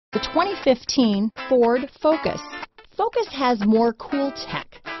The 2015 Ford Focus. Focus has more cool tech,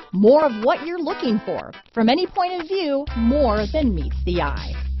 more of what you're looking for. From any point of view, more than meets the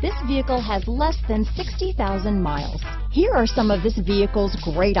eye. This vehicle has less than 60,000 miles. Here are some of this vehicle's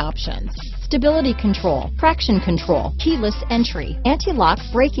great options: stability control, traction control, keyless entry, anti-lock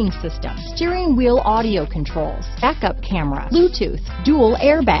braking system, steering wheel audio controls, backup camera, Bluetooth, dual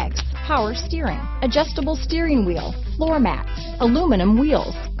airbags, power steering, adjustable steering wheel, floor mats, aluminum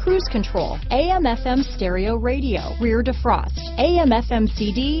wheels, cruise control, AM/FM stereo radio, rear defrost, AM/FM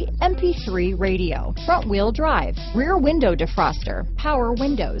CD, MP3 radio, front wheel drive, rear window defroster, power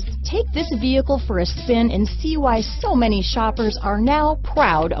windows. Take this vehicle for a spin and see why so many shoppers are now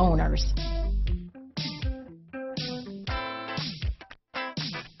proud owners.